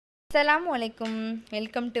अस्सलामुअलैकुम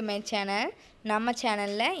welcome to my channel நம்ம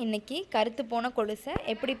சேனல்ல இன்னைக்கு கருத்து போன கொலுசை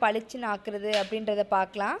எப்படி பளிச்சுன்னு ஆக்குறது அப்படின்றத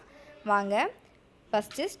பார்க்கலாம் வாங்க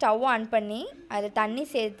ஃபர்ஸ்ட் ஸ்டவ் ஆன் பண்ணி அது தண்ணி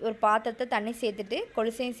ஒரு பாத்திரத்தை தண்ணி சேர்த்துட்டு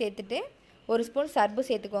கொலுசையும் சேர்த்துட்டு ஒரு ஸ்பூன் சர்பு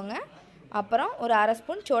சேர்த்துக்கோங்க அப்புறம் ஒரு அரை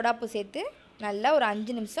ஸ்பூன் சோடாப்பு சேர்த்து நல்லா ஒரு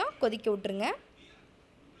 5 நிமிஷம் கொதிக்க விட்டுருங்க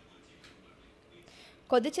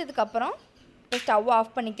கொதிச்சதுக்கு அப்புறம் ஸ்டவ்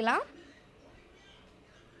ஆஃப் பண்ணிக்கலாம்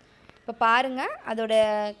இப்போ பாருங்க அதோட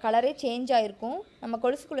கலரே சேஞ்ச் ஆயிருக்கும் நம்ம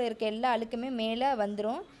கொலுசுக்குள்ள இருக்க எல்லா அழுக்குமே மேலே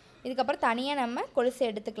வந்துரும் இதுக்கு அப்புறம் தனியா நம்ம கொலுசை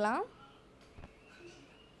எடுத்துக்கலாம்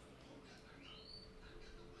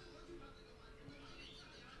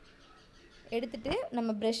எடுத்துட்டு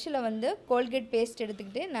நம்ம பிரஷ்ல வந்து கோல்கேட் பேஸ்ட்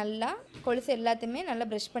எடுத்துக்கிட்டு நல்லா கொலுசு எல்லாத்தையுமே நல்லா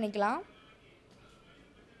பிரஷ் பண்ணிக்கலாம்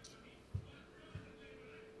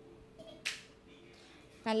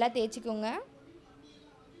நல்லா தேய்ச்சிக்கோங்க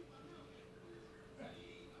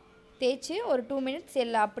தேய்ச்சி ஒரு 2 மினிட்ஸ்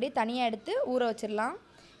எல்லாம் அப்படியே தனியாக எடுத்து ஊற வச்சிடலாம்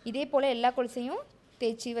இதே போல் எல்லா கொலுசையும்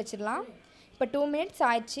தேய்ச்சி வச்சிடலாம் இப்போ 2 மினிட்ஸ்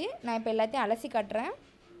ஆயிடுச்சு நான் இப்போ எல்லாத்தையும் அலசி காட்டுறேன்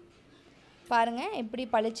பாருங்கள் எப்படி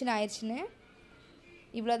பளிச்சுன்னு ஆயிடுச்சுன்னு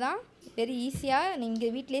இவ்வளோதான் வெரி ஈஸியாக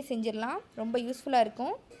நீங்கள் வீட்டிலே செஞ்சிடலாம் ரொம்ப யூஸ்ஃபுல்லாக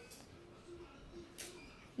இருக்கும்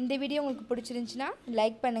இந்த வீடியோ உங்களுக்கு பிடிச்சிருந்துச்சுன்னா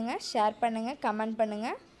லைக் பண்ணுங்கள் ஷேர் பண்ணுங்கள் கமெண்ட்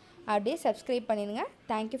பண்ணுங்கள் அப்படியே சப்ஸ்கிரைப் பண்ணிடுங்க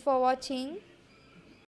தேங்க்யூ ஃபார் வாட்சிங்